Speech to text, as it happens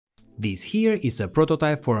This here is a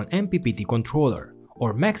prototype for an MPPT controller,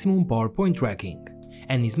 or maximum power point tracking,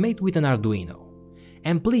 and is made with an Arduino.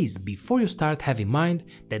 And please, before you start, have in mind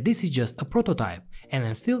that this is just a prototype and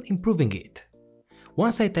I'm still improving it.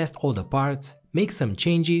 Once I test all the parts, make some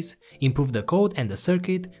changes, improve the code and the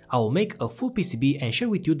circuit, I will make a full PCB and share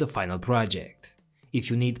with you the final project. If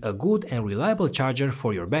you need a good and reliable charger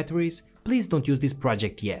for your batteries, please don't use this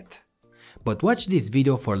project yet. But watch this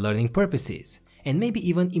video for learning purposes, and maybe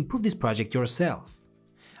even improve this project yourself.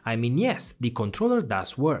 I mean, yes, the controller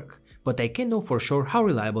does work, but I can't know for sure how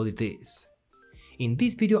reliable it is. In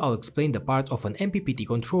this video I'll explain the parts of an MPPT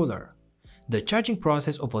controller, the charging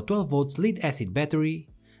process of a 12V lead-acid battery,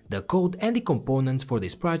 the code and the components for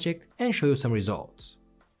this project, and show you some results.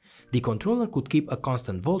 The controller could keep a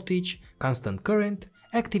constant voltage, constant current,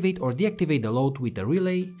 activate or deactivate the load with a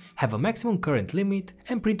relay, have a maximum current limit,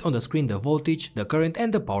 and print on the screen the voltage, the current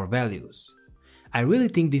and the power values. I really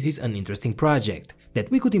think this is an interesting project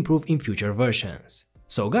that we could improve in future versions.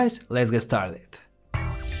 So guys, let's get started.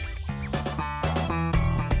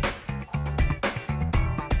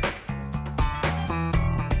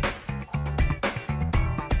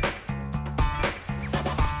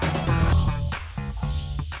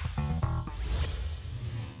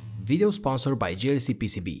 Video sponsored by GLC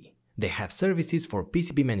PCB. They have services for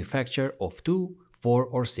PCB manufacture of 2, 4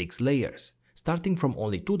 or 6 layers, starting from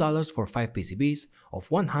only $2 for 5 PCBs of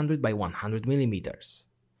 100 by 100 mm.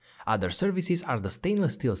 Other services are the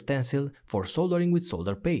stainless steel stencil for soldering with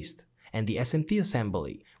solder paste, and the SMT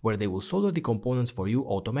assembly, where they will solder the components for you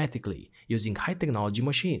automatically using high technology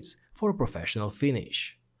machines for a professional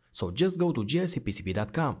finish. So just go to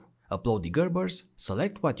glcpcb.com. Upload the Gerbers,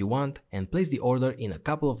 select what you want and place the order in a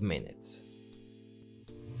couple of minutes.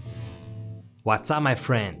 What's up my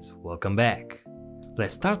friends, welcome back.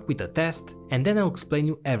 Let's start with a test and then I'll explain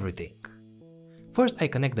you everything. First I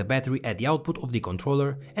connect the battery at the output of the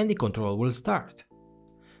controller and the controller will start.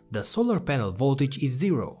 The solar panel voltage is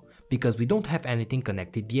 0 because we don't have anything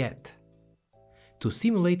connected yet. To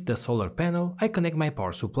simulate the solar panel I connect my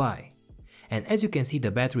power supply. And as you can see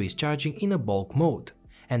the battery is charging in a bulk mode,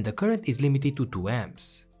 and the current is limited to 2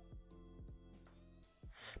 amps.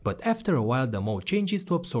 But after a while the mode changes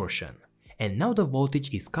to absorption, and now the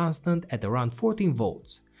voltage is constant at around 14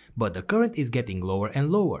 volts, but the current is getting lower and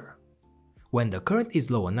lower. When the current is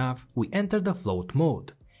low enough, we enter the float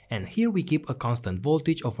mode, and here we keep a constant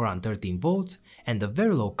voltage of around 13 volts and a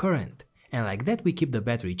very low current, and like that we keep the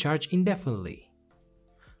battery charged indefinitely.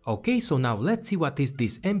 Okay, so now let's see what is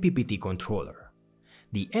this MPPT controller.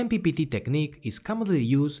 The MPPT technique is commonly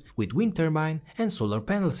used with wind turbine and solar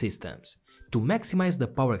panel systems to maximize the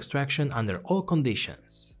power extraction under all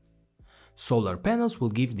conditions. Solar panels will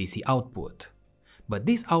give DC output, but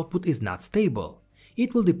this output is not stable.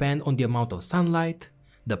 It will depend on the amount of sunlight,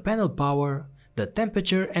 the panel power, the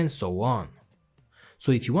temperature and so on.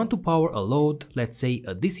 So if you want to power a load, let's say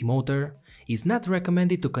a DC motor, it's not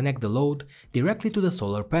recommended to connect the load directly to the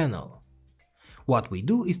solar panel. What we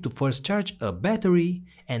do is to first charge a battery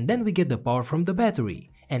and then we get the power from the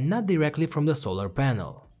battery and not directly from the solar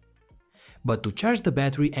panel. But to charge the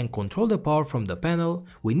battery and control the power from the panel,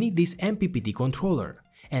 we need this MPPT controller,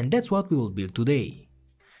 and that's what we will build today.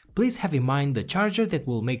 Please have in mind the charger that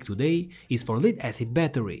we'll make today is for lead-acid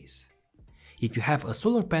batteries. If you have a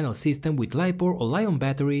solar panel system with LiPo or Li-ion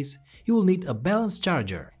batteries, you will need a balanced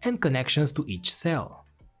charger and connections to each cell.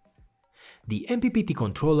 The MPPT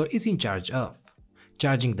controller is in charge of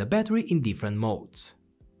charging the battery in different modes,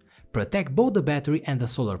 protect both the battery and the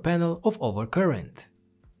solar panel of overcurrent,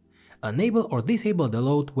 enable or disable the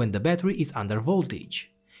load when the battery is under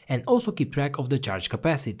voltage, and also keep track of the charge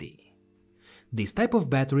capacity. This type of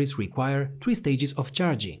batteries require 3 stages of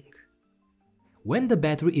charging. When the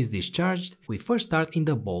battery is discharged, we first start in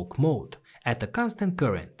the bulk mode at a constant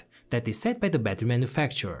current that is set by the battery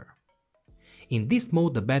manufacturer. In this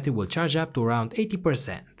mode the battery will charge up to around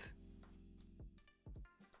 80%.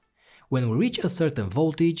 When we reach a certain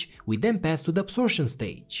voltage, we then pass to the absorption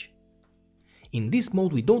stage. In this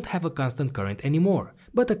mode we don't have a constant current anymore,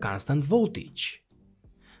 but a constant voltage.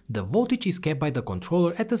 The voltage is kept by the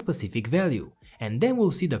controller at a specific value, and then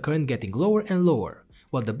we'll see the current getting lower and lower,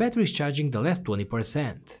 while the battery is charging the last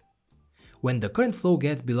 20%. When the current flow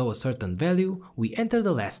gets below a certain value, we enter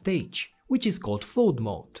the last stage, which is called float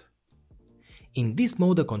mode. In this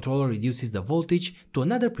mode the controller reduces the voltage to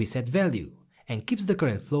another preset value, and keeps the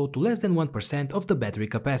current flow to less than 1% of the battery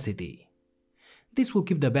capacity. This will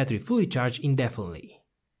keep the battery fully charged indefinitely.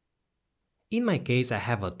 In my case I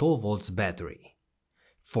have a 12V battery.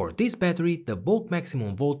 For this battery the bulk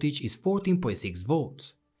maximum voltage is 14.6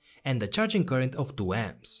 volts and the charging current of 2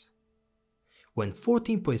 amps. When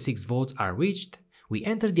 14.6 volts are reached, we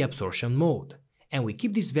enter the absorption mode, and we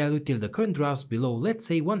keep this value till the current drops below, let's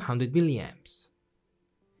say, 100 mA.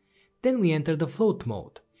 Then we enter the float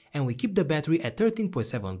mode, and we keep the battery at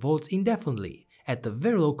 13.7 volts indefinitely, at a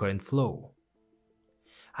very low current flow.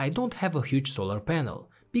 I don't have a huge solar panel,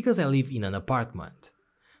 because I live in an apartment.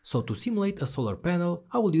 So to simulate a solar panel,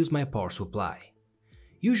 I will use my power supply.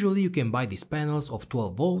 Usually you can buy these panels of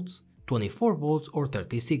 12 volts, 24 volts or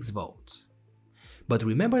 36 volts. But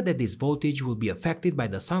remember that this voltage will be affected by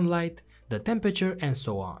the sunlight, the temperature and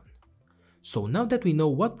so on. So now that we know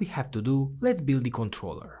what we have to do, let's build the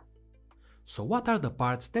controller. So what are the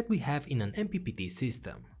parts that we have in an MPPT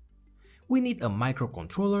system? We need a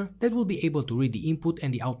microcontroller that will be able to read the input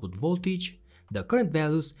and the output voltage, the current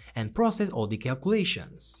values and process all the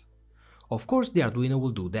calculations. Of course the Arduino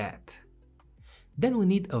will do that. Then we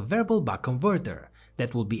need a variable buck converter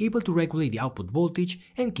that will be able to regulate the output voltage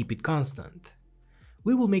and keep it constant.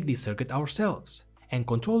 We will make this circuit ourselves and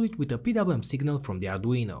control it with a PWM signal from the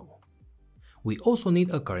Arduino. We also need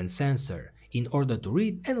a current sensor in order to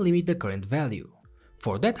read and limit the current value.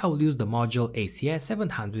 For that I will use the module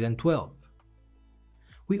ACS712.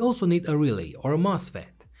 We also need a relay or a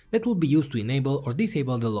MOSFET that will be used to enable or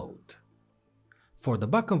disable the load. For the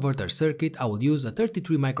buck converter circuit I will use a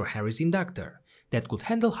 33 microhenries inductor that could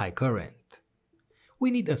handle high current.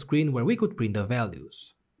 We need a screen where we could print the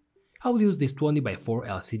values. I will use this 20x4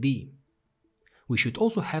 LCD. We should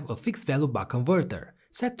also have a fixed value buck converter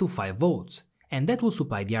set to 5 volts and that will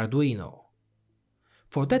supply the Arduino.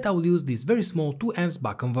 For that I will use this very small 2 amps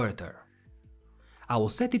buck converter. I will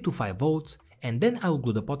set it to 5 volts and then I will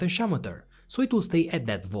glue the potentiometer so it will stay at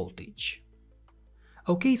that voltage.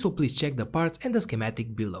 Okay, so please check the parts and the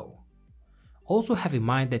schematic below. Also have in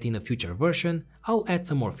mind that in a future version I'll add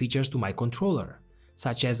some more features to my controller,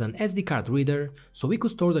 such as an SD card reader so we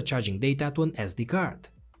could store the charging data to an SD card.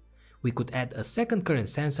 We could add a second current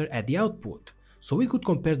sensor at the output so we could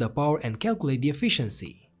compare the power and calculate the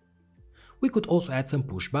efficiency. We could also add some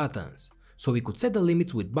push buttons, so we could set the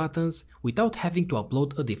limits with buttons without having to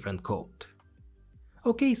upload a different code.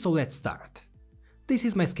 Okay, so let's start. This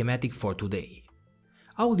is my schematic for today.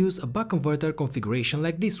 I will use a buck converter configuration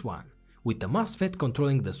like this one, with the MOSFET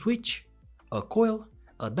controlling the switch, a coil,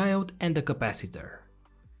 a diode and a capacitor.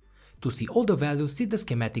 To see all the values, see the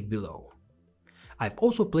schematic below. I've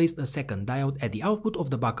also placed a second diode at the output of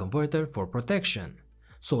the buck converter for protection,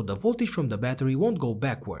 so the voltage from the battery won't go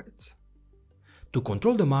backwards. To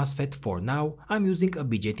control the MOSFET for now, I'm using a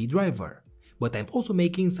BJT driver, but I'm also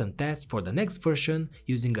making some tests for the next version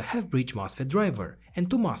using a half-bridge MOSFET driver and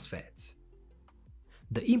 2 MOSFETs.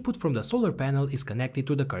 The input from the solar panel is connected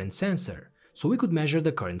to the current sensor, so we could measure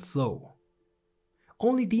the current flow.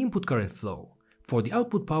 Only the input current flow. For the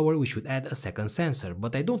output power we should add a second sensor,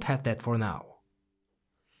 but I don't have that for now.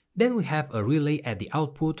 Then we have a relay at the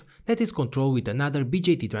output that is controlled with another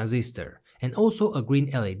BJT transistor and also a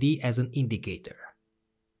green LED as an indicator.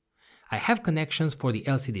 I have connections for the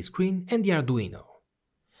LCD screen and the Arduino.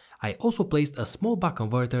 I also placed a small buck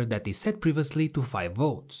converter that is set previously to 5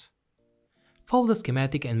 volts. Follow the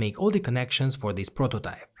schematic and make all the connections for this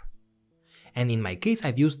prototype. And in my case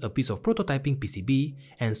I've used a piece of prototyping PCB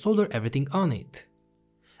and soldered everything on it.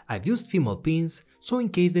 I've used female pins, so in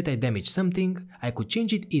case that I damage something, I could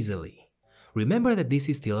change it easily. Remember that this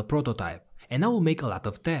is still a prototype, and I will make a lot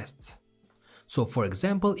of tests. So for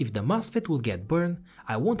example, if the MOSFET will get burned,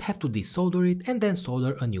 I won't have to desolder it and then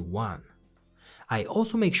solder a new one. I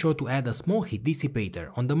also make sure to add a small heat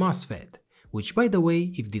dissipator on the MOSFET, which by the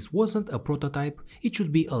way, if this wasn't a prototype, it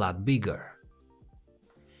should be a lot bigger.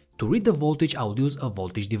 To read the voltage I will use a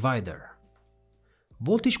voltage divider.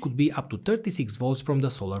 Voltage could be up to 36 volts from the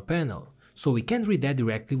solar panel, so we can't read that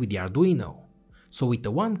directly with the Arduino. So with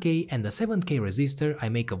the 1K and the 7K resistor I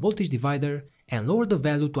make a voltage divider and lower the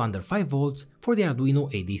value to under 5 volts for the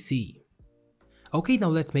Arduino ADC. Okay, now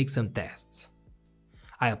let's make some tests.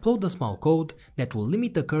 I upload a small code that will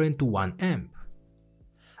limit the current to 1 amp.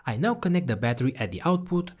 I now connect the battery at the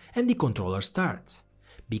output and the controller starts,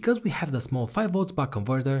 because we have the small 5 volts buck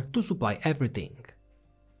converter to supply everything.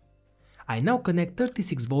 I now connect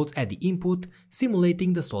 36 volts at the input,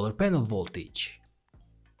 simulating the solar panel voltage.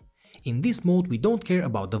 In this mode we don't care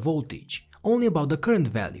about the voltage, only about the current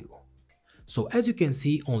value. So as you can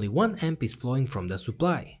see, only 1 amp is flowing from the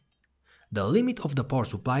supply. The limit of the power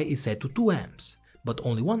supply is set to 2 amps, but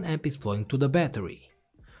only 1 amp is flowing to the battery.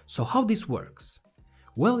 So how this works?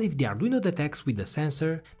 Well, if the Arduino detects with the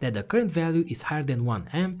sensor that the current value is higher than 1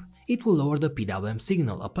 amp, it will lower the PWM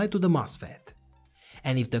signal applied to the MOSFET.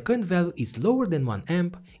 And if the current value is lower than 1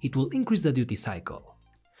 amp, it will increase the duty cycle.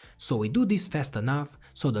 So we do this fast enough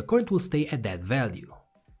so the current will stay at that value.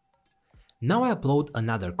 Now I upload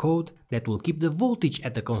another code that will keep the voltage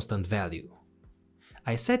at a constant value.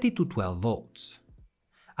 I set it to 12 volts.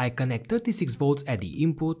 I connect 36 volts at the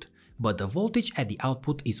input, but the voltage at the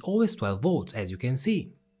output is always 12 volts, as you can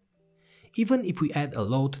see. Even if we add a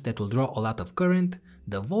load that will draw a lot of current,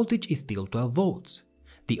 the voltage is still 12 volts.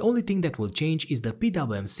 The only thing that will change is the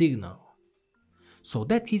PWM signal. So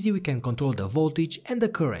that easy we can control the voltage and the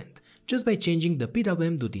current just by changing the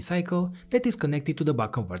PWM duty cycle that is connected to the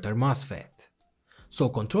buck converter MOSFET. So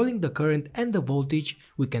controlling the current and the voltage,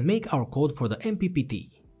 we can make our code for the MPPT.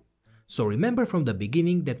 So remember from the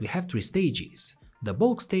beginning that we have 3 stages: the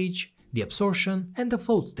bulk stage, the absorption and the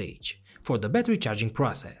float stage for the battery charging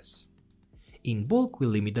process. In bulk we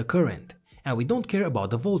limit the current and we don't care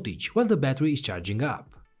about the voltage while the battery is charging up.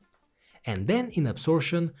 And then in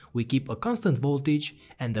absorption we keep a constant voltage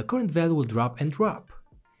and the current value will drop and drop.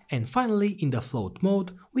 And finally in the float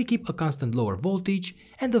mode we keep a constant lower voltage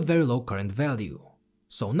and a very low current value.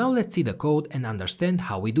 So now let's see the code and understand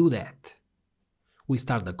how we do that. We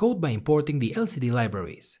start the code by importing the LCD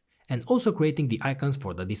libraries and also creating the icons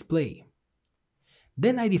for the display.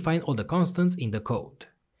 Then I define all the constants in the code.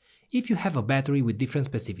 If you have a battery with different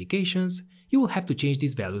specifications, you will have to change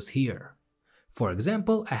these values here. For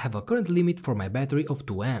example, I have a current limit for my battery of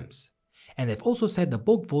 2 amps, and I've also set the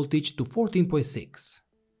bulk voltage to 14.6.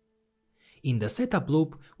 In the setup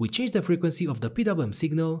loop, we change the frequency of the PWM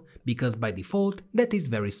signal because by default that is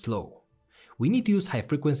very slow. We need to use high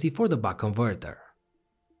frequency for the buck converter.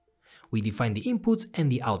 We define the inputs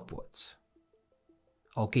and the outputs.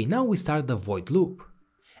 Okay, now we start the void loop.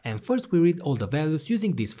 And first we read all the values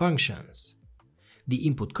using these functions: the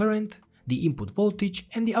input current, the input voltage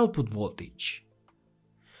and the output voltage.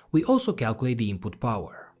 We also calculate the input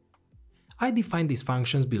power. I define these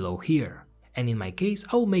functions below here, and in my case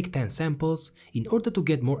I will make 10 samples in order to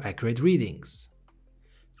get more accurate readings.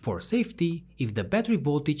 For safety, if the battery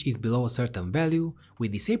voltage is below a certain value, we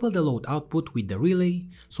disable the load output with the relay,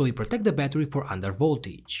 so we protect the battery for under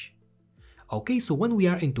voltage. Okay, so when we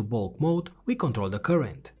are into bulk mode, we control the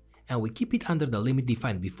current, and we keep it under the limit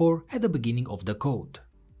defined before at the beginning of the code.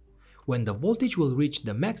 When the voltage will reach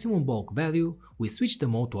the maximum bulk value, we switch the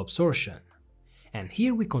mode to absorption. And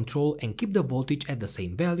here we control and keep the voltage at the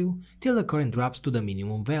same value till the current drops to the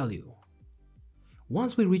minimum value.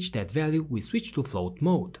 Once we reach that value, we switch to float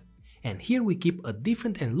mode, and here we keep a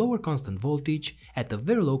different and lower constant voltage at a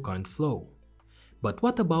very low current flow. But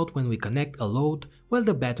what about when we connect a load while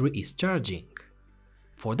the battery is charging?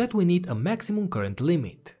 For that we need a maximum current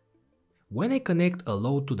limit. When I connect a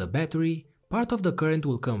load to the battery, part of the current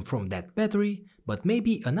will come from that battery, but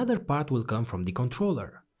maybe another part will come from the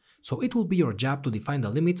controller. So it will be your job to define the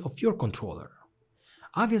limits of your controller.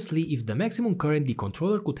 Obviously, if the maximum current the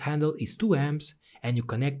controller could handle is 2 amps and you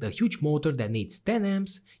connect a huge motor that needs 10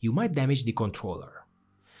 amps, you might damage the controller.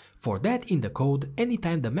 For that in the code,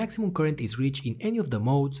 anytime the maximum current is reached in any of the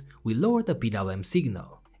modes, we lower the PWM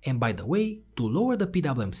signal. And by the way, to lower the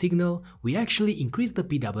PWM signal, we actually increase the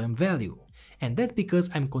PWM value. And that's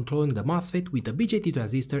because I'm controlling the MOSFET with a BJT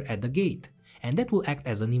transistor at the gate, and that will act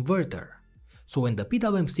as an inverter. So when the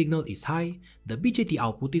PWM signal is high, the BJT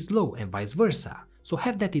output is low and vice versa, so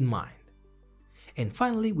have that in mind. And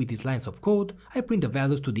finally, with these lines of code, I print the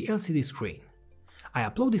values to the LCD screen. I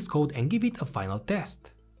upload this code and give it a final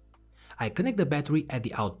test. I connect the battery at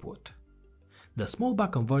the output. The small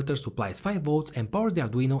buck converter supplies 5 volts and powers the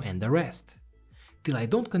Arduino and the rest. Till I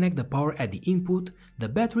don't connect the power at the input, the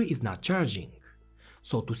battery is not charging.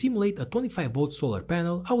 So to simulate a 25 volt solar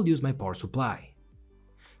panel, I will use my power supply.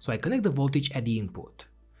 So I connect the voltage at the input.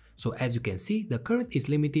 So as you can see, the current is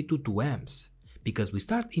limited to 2 amps, because we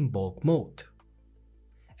start in bulk mode.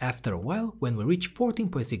 After a while, when we reach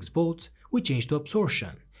 14.6 volts, we change to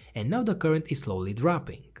absorption, and now the current is slowly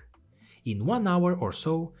dropping. In 1 hour or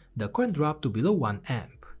so, the current dropped to below 1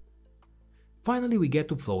 amp. Finally we get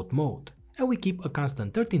to float mode, and we keep a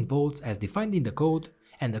constant 13 volts as defined in the code,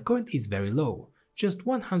 and the current is very low, just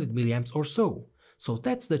 100 milliamps or so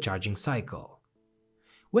that's the charging cycle.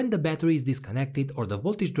 When the battery is disconnected or the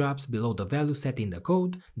voltage drops below the value set in the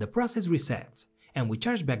code, the process resets, and we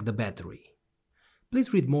charge back the battery.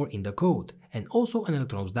 Please read more in the code and also on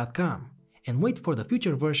electronoobs.com, and wait for the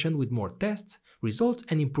future version with more tests, results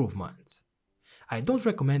and improvements. I don't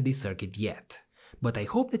recommend this circuit yet, but I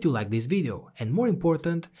hope that you like this video and more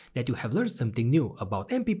important, that you have learned something new about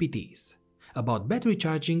MPPTs, about battery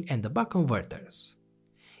charging and the buck converters.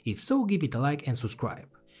 If so, give it a like and subscribe.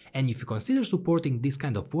 And if you consider supporting this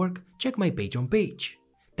kind of work, check my Patreon page.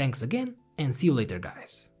 Thanks again and see you later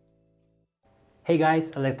guys. Hey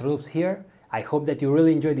guys, Electronoobs here. I hope that you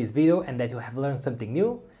really enjoyed this video and that you have learned something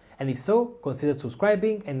new, and if so, consider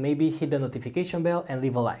subscribing and maybe hit the notification bell and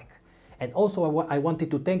leave a like. And also I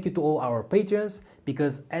wanted to thank you to all our patrons,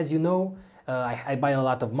 because as you know, I buy a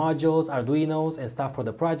lot of modules, Arduinos and stuff for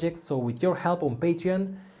the project, so with your help on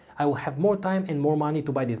Patreon, I will have more time and more money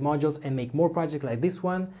to buy these modules and make more projects like this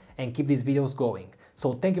one and keep these videos going.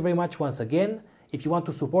 So thank you very much once again. If you want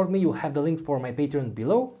to support me, you'll have the link for my Patreon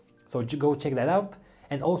below, so go check that out.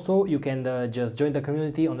 And also you can just join the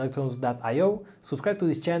community on electrons.io, subscribe to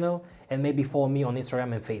this channel, and maybe follow me on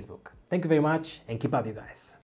Instagram and Facebook. Thank you very much and keep up, you guys.